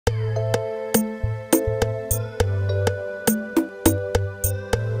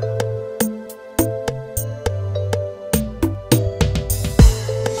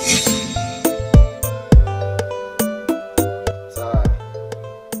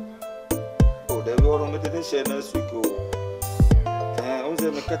me share next week. I was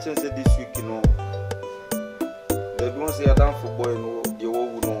a catching this week, you know. The ones they are down for boy, no, you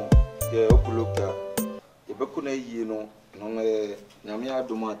know, the Okuluka, the Bakuna, you know, no, Namia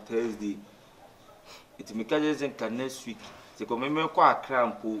Duma Thursday. It's me catching next week. The commemorate quite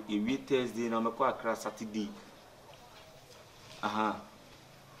cramp, you Thursday, and I'm quite crass Saturday. Aha.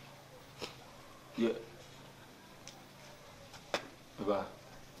 Yeah. Baba.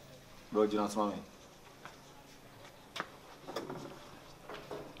 Bro, do you not smell me?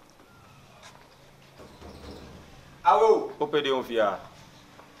 Awo. Open the ofia.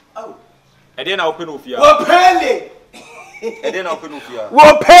 Oh. I didn't open ofia. Wopele. I didn't open ofia.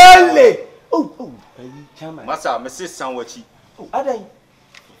 Wopele. Oh, chama. Masa, me say sandwichi. Oh, Adam.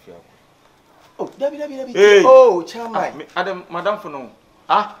 Oh, Dabi. Hey. Oh, chama. Adam, madam for no.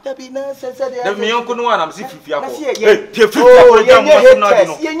 Ah, Dabi na say. The me uncle no one am see fifia ko. Hey,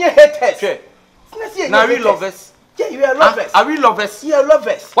 Yenye haters. Now we lovers. Yeah, you are lovers. Are we lovers? You are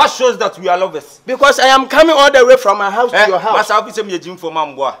lovers. What shows that we are lovers? Because I am coming all the way from my house to your house. Masa, I be say me gym for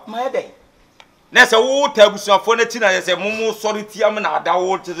mamboa. My day. Na say wo tabusu afo na ti na say mumu sorry ti am na ada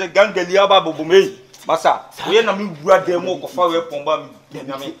wo te say gangali aba bobumei. Masa, we na me wura dem ko fa we pomba me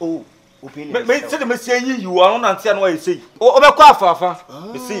nyame. Oh. Me say the me say you are on antia no say. O be kwa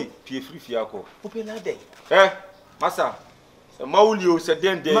afafa. Me say pie free fia ko. Opela day. Masa. Se mauli o se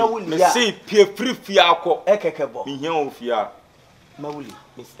den me say pie free fia ko. Ekekebo. Me hia o fia. Mauli.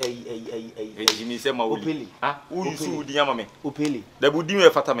 Miss Jimmy say mauli. Opele. Ah, wo yusu udi ama me. Opele. Da budi me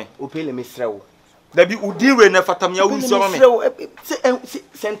fata me. Opele misrewo. Da bi udi we na fata me ya wo yusu ama me.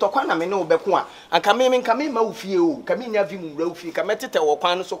 Se ntokwa na me ne obeko a anka me ma ufie o ka me nya vi mu wura ufie ka metete wo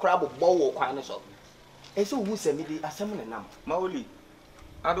kwan no so kra bobbo wo kwan no so ese wo se me di asem ne nam Mauli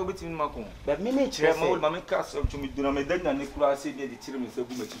ado beti mi makon ba me ne kire Mauli ma me ka so tumi duna me danya ne kura se de kire me se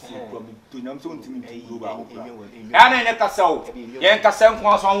gu ma chifu kura me to nyam so ntimi ntu ba ho ya na ne kasa o ye nkasa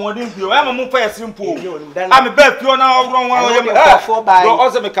nko aso anwodin bio ya ma mu fa yesimpo a me ba pio na ogro nwa o ye me bro o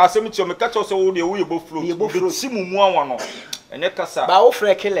se me ka se me chi me ka cho se wo de wo ye bo flow si mu mu anwa no ene kasa ba wo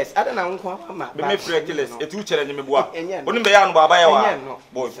frɛ killers ada na nko ama be me frɛ killers etu chere nye me boa oni be ya no baba ya wa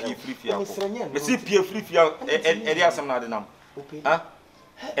boy free fia me si pie free fia e de asem na de nam ha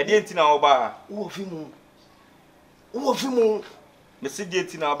e de ntina oba wo fi mu me si de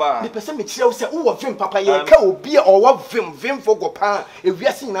ntina oba me pese me kire wo se wo vim papa ye ka obi a owo vim fogo pa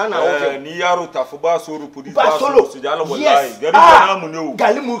ewiase nyina na wo vim ni yaro tafo ba so ru police ba solo so jalo wallahi gari na mu ne o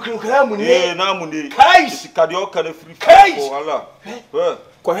gali mu kra mu ne na mu ne kai sikade o ka na free fia wala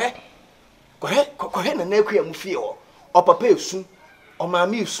Kohe na Akua mu fie o papa esu o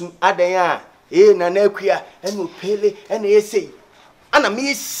maami esu adan a na Akua ene opele ene yesei ana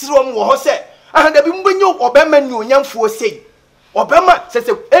me srom wo ho se ahanda bi mbenyo obema ni onyamfo sei obema se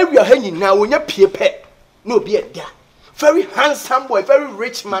area ha nyina onya piepe na obi eda very handsome boy very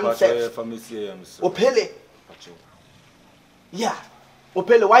rich man self opele yeah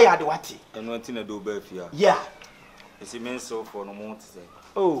opele why are the what eno ntina do ba fia yeah esi men so for no mo tse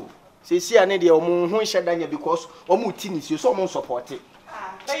oh see ane de omo ho hyedanya because omo ti ni so omo support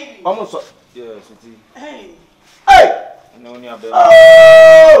baby omo so yes it hey no ni abe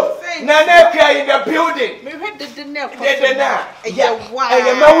oh na Akua in the building me hwe de na ko de na yeah why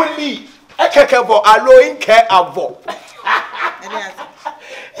e ma woni ekekebo alo nke avo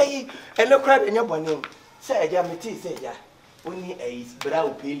hey ene kra de nya bonem se eja meti se eja oni bra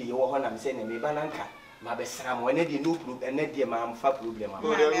opeli ye wo ho na me se na me bananka ma be sram ene de no problem ene de ma am fa problem am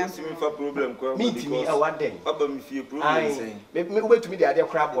no de nsi mi fa problem ko me timi awaden aba mi fie problem sen me ubetumi de ade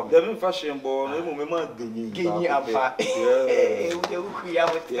kra bo me de me fa shembo no mo me ma ganyi afa eh wo de ku ya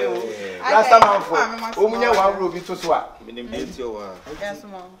wo te o rasta man fo o munya wa ro bi to so a me nem de ti o wa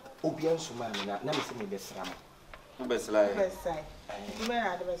obi ansuma me na me se me be sram mo be slide you be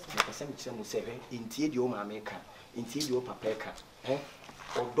na de be slide ka se me kire mo se ntie de o ma me ka ntie de o papa ka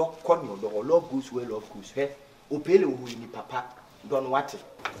odo koni odo love goes where love goes opele wo ni papa don what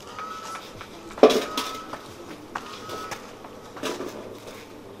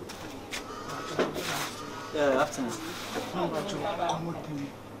afternoon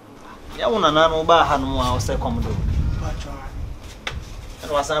ya wona na no ba ha no a o se komodo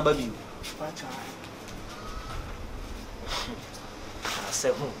and wasan ba bi se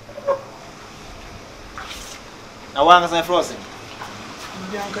hu na wanga san frozen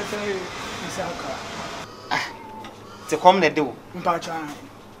Bianca say Isaka. Te come ne de wo. Mpacha.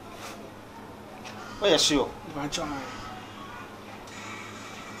 Oh yeah sure. Mpacha.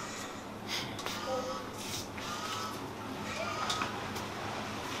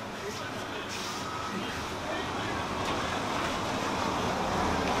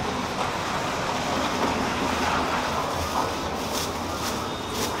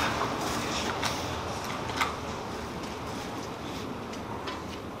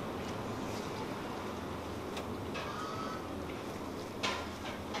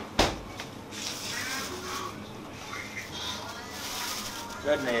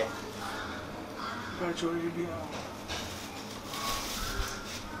 Red ne. But you be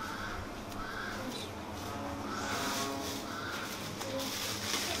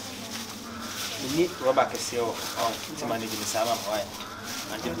Ni roba kese o. Ti manage ni sama why.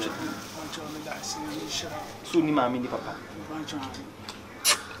 And the bread. So ni mami ni papa.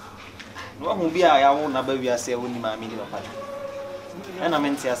 No hu bia ya wo na ba wi ase wo ni mami ni papa. Ena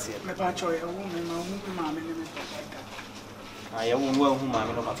menti ase. me pa cho ya wo me ma hu ma me ni papa. Ah ya wo hu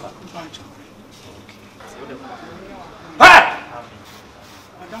mami no papa. Pa cho. Ha!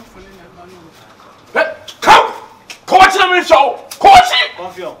 Madam fole na ba no. Come! Coach na me show. Coach!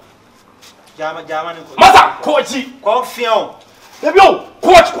 Confion. Jama ni ko. Masa, coach. Confion. Debio,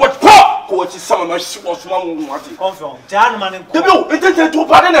 coach. Coach sama na shiwo suma mu ati. Confion. Jan man ko. Debio, Ntentan to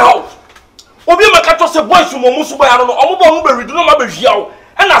pa de na house. Obi maka to se boys mo mu so ba ya no. Omo ba mu be read no ma be hia o.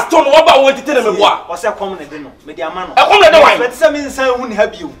 E na stone wo ba wo tete na me boa. O se kom na de no. Me di ama no. E kom na de wan. But se me nsan hu ni ha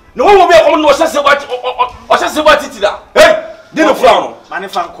bio. No wo be kom no o se ba titi da. Hey, di no fra no. Mane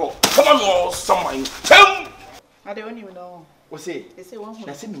fan ko. Come on no someone. Tem. I don't even know. O se. They say one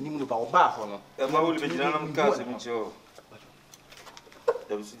Na se minim no ba wo ba ho no. E ma wo le bejina na mka se mcho.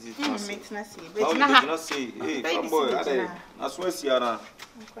 Makes no see. But But na now, say, hey, boy, ade. Na so asiana.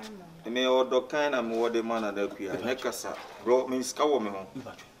 Me odo kan na me wode man na Akua. Ne kasa. Bro, me ska wo me ho.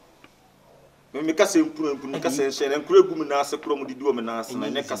 Me kasa empunu kasa enhye na nkura gu me na ase kro mu didi wo me na ase na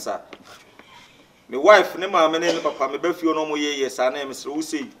ne kasa. Me wife ne ma me ne papa me ba fio no mo ye sa na me sre wo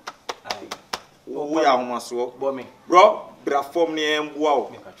sei. Wo ya homaso. Bro, bra form ne emboa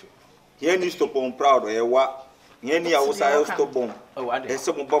wo. Here ni stop on proud e wa. Here ni awusa stop bomb.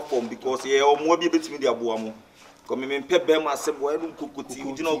 Ese mo ba form because ye o mo bi betimi di aboa mo. Ko me mpe be ma se boy no kokoti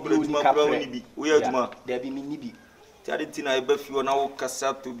udi na obra djuma bra ni bi. Wo ya djuma. Da bi mi ni bi. Tiade tina e ba fio na wo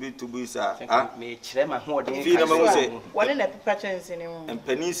kasa to bi sa. Ah, me kire ma ho de. Fi na ma wo se. one na paper chance ni mo.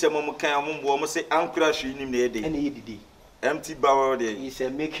 Empani se mo kan mo mbo mo se ankra hwe nim na e de. Ene ye didi. Empty barrel there. It's a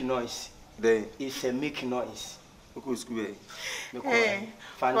make noise. Then It's a make noise. ko school e. Me ko. Eh.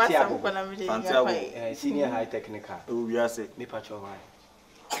 Fantiago. Senior high technical. O wi ase. Me pacho why.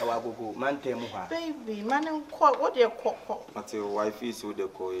 Awagogo man temu ha. Baby, man, what do you call? Ate wife is with the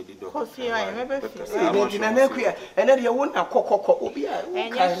ko e di do. Coffee, I remember. Ntina na Akua. Ene de won akokoko obi a.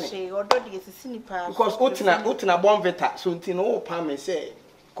 And yes, she or dog is a sinipa. Because utina bon veta so ntino o pa me say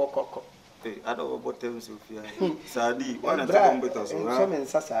kokoko. Eh, I don't about them Sophia. Sadi, one and second better so. So men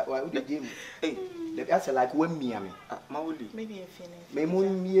sasa wa udi game. Eh, The that's like when miami. Mauli. Maybe a finish. Me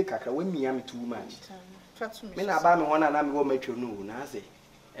mun mie kakra when miami too much. Me Me na ba me hona na me wo matwo no na say.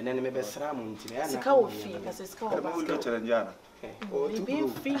 And then me be sra mu ntime ya na. Sika wo fi, kasi sika wo Mauli basket. challenge ana. O tu Baby, bro.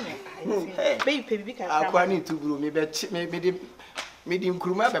 finish. Baby, baby, can Akwa ni tu bro me be me di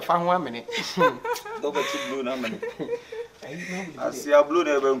nkruma be fa ho amene. Do ba ti blue na mane. Asia blue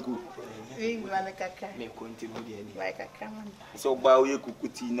na be nku. baby, wale kaka. Me continue di ani. Like kaka man. So ba wo ye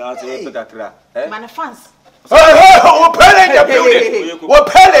kukuti na so e kakra. Eh? Man fans. Hey, we pele the building. We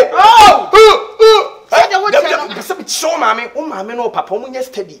pele. Some show mommy, mommy no papa, we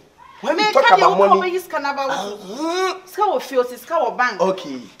just steady. When we talk about money, Ska wo feel, ska wo bank.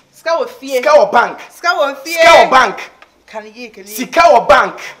 okay. Ska wo fear. Ska or bank. Ska wo fear. Ska or bank. Can you? Sika or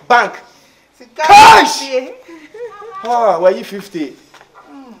bank. Ska Cash! Ah, where you 50?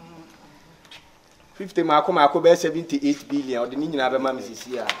 50 Marco be 78 billion. Or the Nina be mammy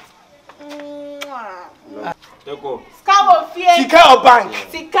here. Teko. Ska wo fear. Sika or bank.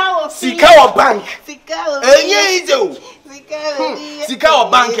 Sika wo fear. Sika or bank. Sika wo Ezo. Sika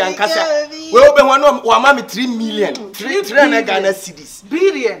or bank and kasa. We open one mammy 3 million. 3 Ghana cedis.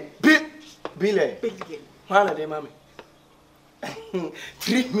 Billion. Billion. Hala de mammy.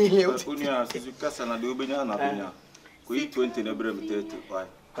 3 million. Kunia sizu kasa na de obenya na benya. Ko 20 na brem 30 why?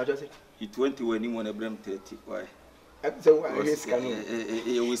 How do you say? 20 when you want to brem 30 why? So I risk can.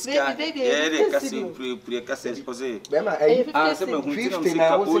 De kasa pre kasa expose. Bema Se me 50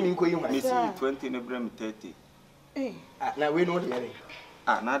 na wo se nko yi hwa. Misi 20 na brem 30. Na we no de.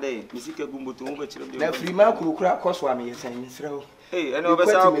 Na de misi ka gumbutu mo be kire de. Na free ma kurukura koso am yesan misrawo. Hey, ene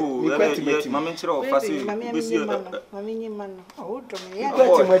obesa ku, mama nchira ofasi, bisi mami nyi man. Oh, do me ya.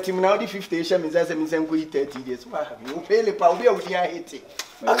 Kwati na odi 50 sha minza mi senko 30 days. Wa ha. Wo pele pa obi a odi a hiti.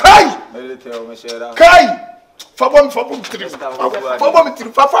 Kai! Ele te o me shera. Kai! Fa bom trim. Fa bom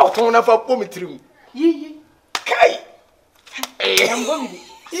trim, fa ton na fa bom trim. Yi. Kai! Am bom bi.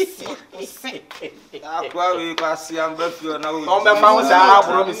 Akwa we kwa si amba fio na wo. On me fa wo sa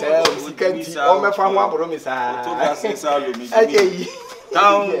aburo mi sa, sikanti. On me fa ho aburo mi sa. To ga se sa lo mi. Ayi.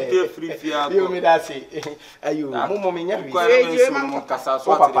 Down te free fia ko. Yo mi da se. Ayo, mo nya wi. Kwa na me so mo kasa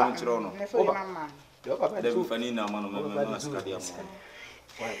so atire mi chiro no. Ne fo mama. Yo papa Da mi fani na mano me askadi am.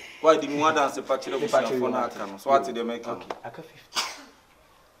 Why did you want to answer patch of phone? So what did they make? Okay, I got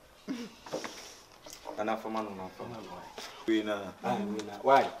 50. Enough for man.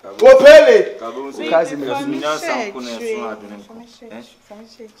 Why? Go pay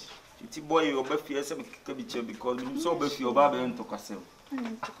It's boy, your Buffy as a cabbage because so Buffy or Baba and took herself.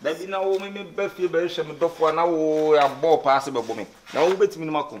 There be now me Buffy Bersham for an hour a ball passable for me. Now bet me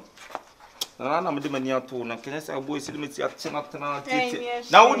Macum. I'm a demania tone and can I say a boy limits at 10 up tonight?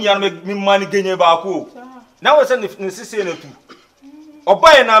 Now you make me money gain about who? Now I send if necessary to. Or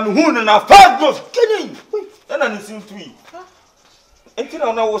buy an arm hoon and a fat goes killing. And I listen to me. Until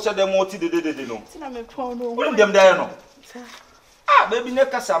I know what I want to do. What them there no? Ah, baby,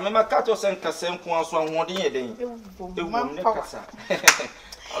 Necassa, my catos and Cassam once 1 year.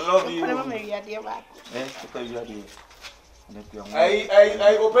 I love you.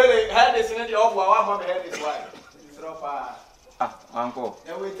 I open a head is in the off while my head is white. Ah, uncle.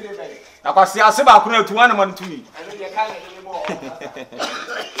 And we 3 minutes. I can see a saber to 1 month to me. I don't get anymore.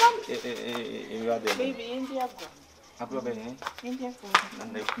 Baby, India. India food.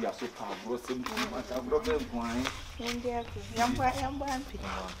 And they are so powerful. I'm broken wine. India food. Young boy, I'm picking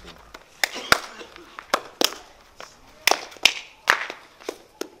up.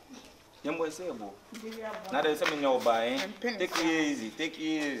 Young boy, say, now there's something you're buying. Take it easy, take it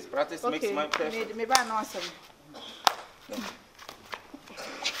easy. Practice makes my perfect. Maybe I know some.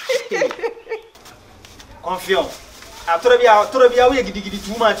 Confion. After a week,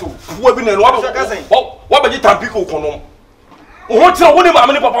 too much. What been and what about you? Tampico Conom? What's the one of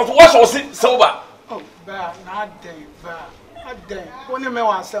my papa to wash or sit sober? Oh, bad, not day, bad. Not day. One of me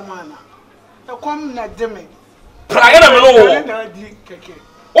wants someone. The come not dimmy.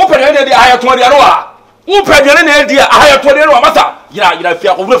 Open the higher 20 hour. Open the idea, I have 20 hour matter. Yeah,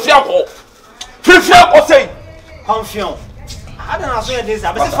 fear of the fiaco. Fiaco say, Confion. I don't know where this is.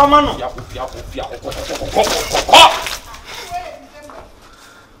 I'm for man.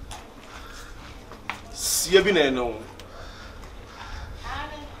 See you been no.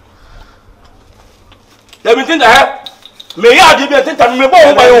 Let me think I may I give you a Ntentan me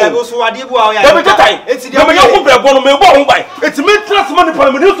born by own. So I did well. Let me tell it's the way you be born me born by. It's me trust money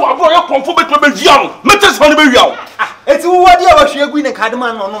for me to avoid your comfort with young. Metas money be young. It's what you are going to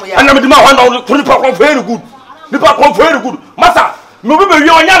Cardman on. And I'm the man on 20 pounds very good. The pound very good. Master, me be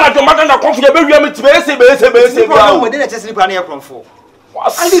young at your mother comfort be young to be say. Within a sleep on here from 4.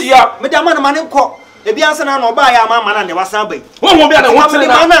 Yeah, Madame man ko. E bi ansa na no ba ya mama na ne wasan bai. Won mo bi na won tene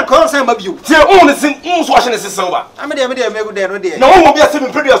na. Na concern ba biu. Tie on sin so ahye ne silver. Ame de me go there no there. Na won mo bi ase me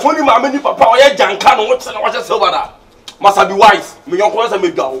previous won ni ma amani papa o ye janka no won tene wahye silver da. Must be wise. Me yon ko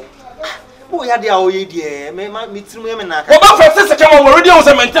me dwa wo. Wo ya de a o ye de me tirim ye me na ka. Wo ba fa se kema wo radio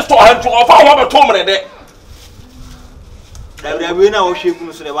se mente store ha ntu o fa wo ba to mre de. Da we na o hwegu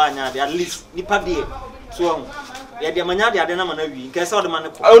no so de wa nya de at least nipa de so ya de manya de ade na ma na wi nke se o de ma ne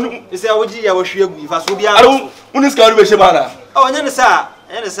ko e se wo ji ya wo hwegu fa so bia uni ska ru be she ma na o nya ne sa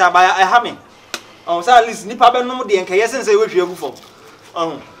ba I ha me o sa at least nipa be no de nke ye sense wo hwegu fo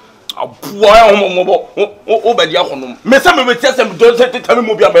abuwa ya o be dia honom me se me tie se me don se tami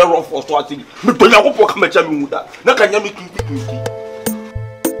mo bia be rough for so ati me to yakopɔ ka ma cha me huda na ka nya me kinki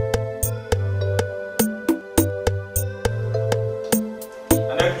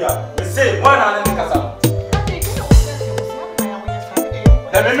anabia me say wana na me kasa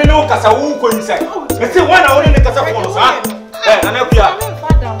na me no kasa wu ko yi sai me say wana woni ne kasa ko no sa anabia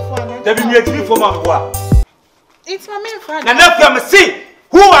da bi mi atimi fo ma boa It's my main father. anabia me say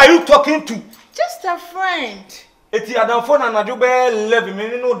who are you talking to? Just a friend. Eti adamfo na na be 11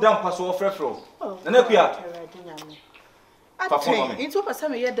 me no dam paso ofrefro. Na na kuya. Into pasa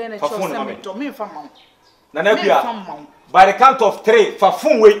me ye den na cho se me to me fa mam. Na na kuya. By the count of 3, fa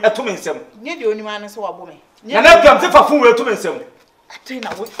fun we eto me nsem. Nye de onima ne so wabo me. Na na kuya me fa fun we eto me nsem.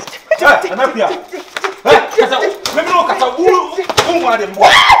 Atena we. Na na kuya. Kasa me no kasa u wa de mbo. Ha?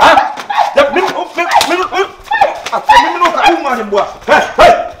 Me no ka u ma de mbo. Hey,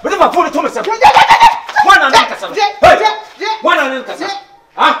 me fa fun eto me nsem. Wana nan kasa. Wana nan kasa.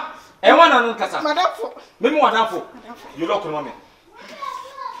 Ha? Wana nan kasa. Madafo. Mimi wadafo. You look no me.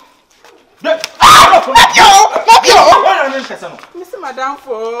 Wana nan kasa no. Mr.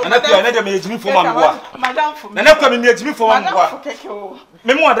 Madafo. Na kuya na de me ejimi fo ma mboa. Madafo. Na kuya me ejimi fo ma mboa. Keke.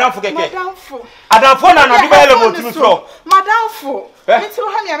 Mimi wadafo keke. Madafo. Adafo na na de ba level timi fro. Madafo. Miti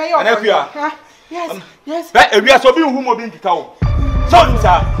ha me yo. Na kuya. Yes. Ba ewia so bi hu mo bi nkita wo. So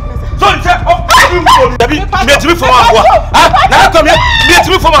nsa. So nsa Dabi, me ejimi fo ma mboa. Ha? Na kuya me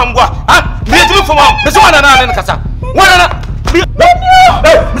ejimi fo ma mboa. Ha? Me ejimi fo ma. Me so wana na na kasa. Wana na. Hey,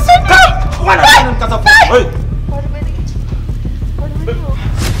 me say come. Wana na kasa fo. Hey.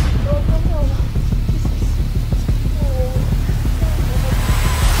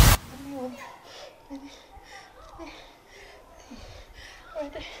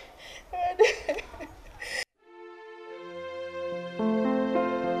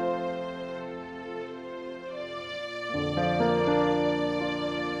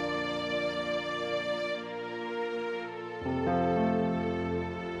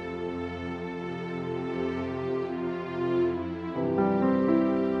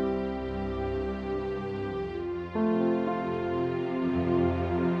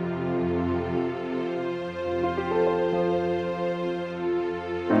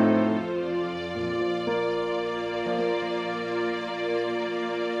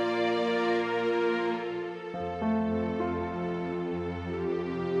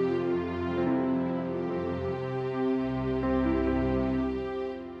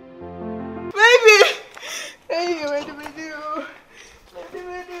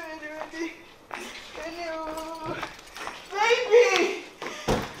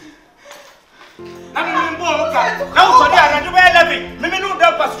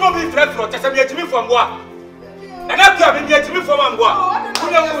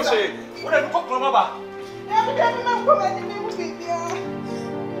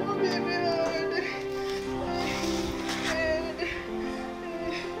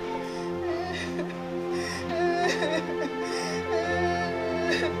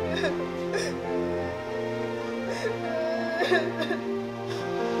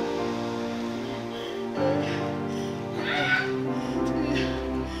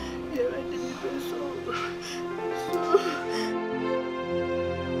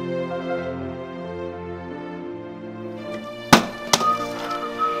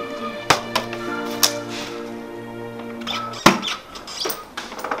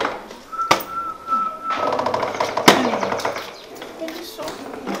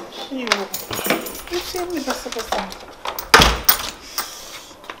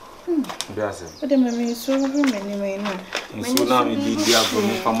 But I'm so many men. So now we did the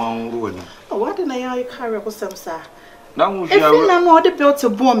abroad from our road. What did I carry with some, sir? Now we are more the built to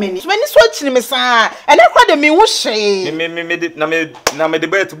bomb many. When it's watching me, sir, and I called me was she. Me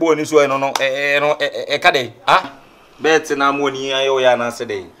debate to born this way, no, a caddy, ah? Bet and I'm one year, I answer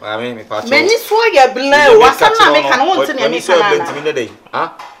day. I mean, many swear you below what some can want to name me day,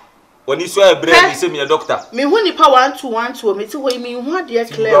 ah? When you saw a bread, you send me a doctor. Me when you power to one to me to weigh me what dear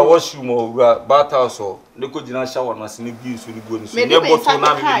Claire. I wash you more, but also, the good dinner shower must be used to the good. Maybe I'm going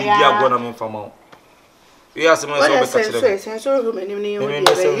from home. Yes, I'm going to say, so many yes, I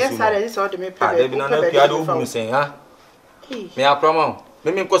saw the me. I don't say, huh? May I promote?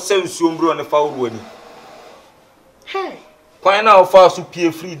 Maybe because soon brew on the foul wood. Hey, quite now fast to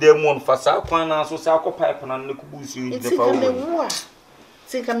pay free them one for South Quina, so South Pipe and the Kubusi in the foul.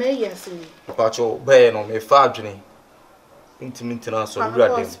 Think I may yes, Pacho, Bain on a farging. Intimate hospital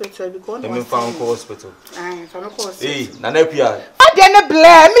hospital. Aye, from a course. Eh, Nanepia. I didn't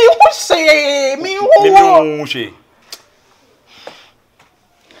blame me. Who say me? Who she?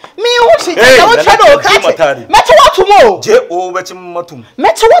 Me, who she? Metawatumo. J. O. Betchim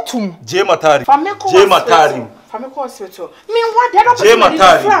Metawatu. J. Matari. From a hospital. Me, what? J.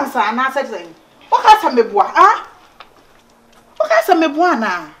 Matari. France, and I said, what has me bois? Ah? What has me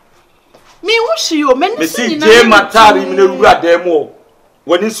boana? Me wish you men see J. Matari in the Rua demo.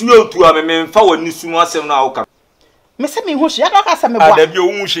 When it's you to a man for when you soon was an outcome. Miss me wish you don't have some of your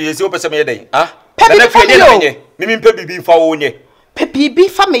wish is open some day. Ah, Peppy, Mimim Peppy be for ye. Peppy be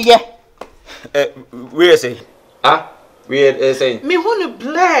for me, ye. Where say? Ah, we say, me won't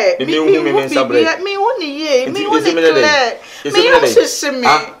blare, me only ye, me only blare, me only see me.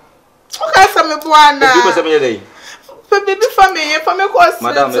 What has some of one? Baby family, for me course.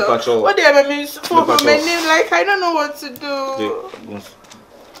 Madame Patrol. What do you mean for my name? Like I don't know what to do.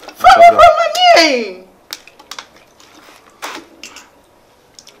 For me.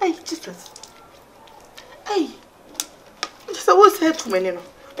 Hey, Jesus. Hey. So what's that to me, no?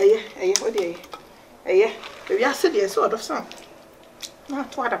 Hey, what do you? Hey, baby, I said yes, sort of some.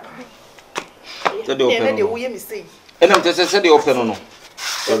 Not what about. The door, you see. And I'm just said the open or no.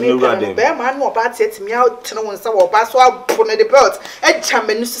 Bear man, more bad set me out to no one so pass out for the belt. And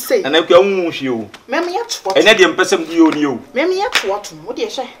champion to say, and I can wish you. Mammy, what? And Indian person you. Mammy, what? What do you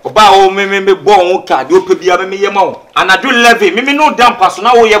say? About me, born card, you could be a me amount. And I do levy, me no damn person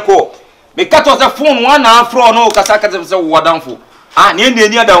now you call. Me cut off the phone 1 hour from no Casacas of what down for. Ah, near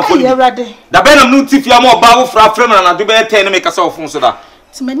down for you. The better no tiff you more bow for a friend and I do better 10 make us off from so that.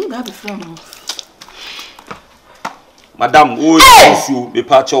 So many have a phone. Madame, oh, you, me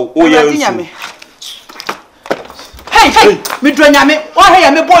pacho, oh, yeah, hey, me doing me, why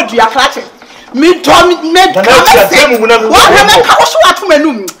am I boy? You are clutching me, Tommy, me, what am I?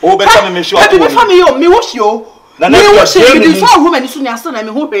 Oh, better me show me, me, wash you. na Akua Jemi so ho mani so nya so na me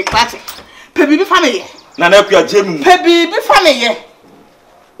ho hwe klate pe bibi fa me ye na Akua Jemi pe bibi fa me ye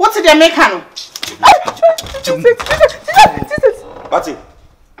what did they make no Pati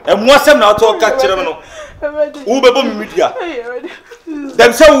emu asem na to ka kire me no wo bebo mi media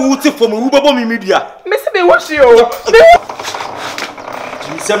dem say wo ti fo wo bebo mi media me se be what you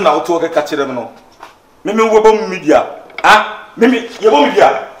sem na to ka kire me no me wo bebo mi media ah me ye bo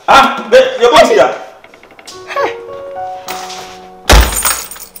media ah ye bo media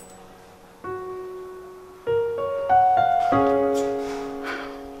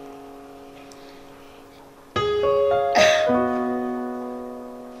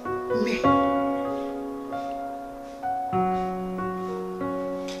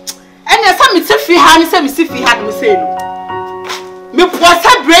me say me see fi had me say no me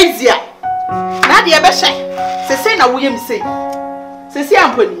posa brazier na de e be hye say na wo ye me say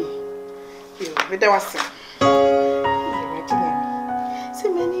amponi me dey wase say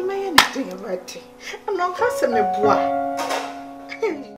me ni me ye ni thing about it I'm not fast me boa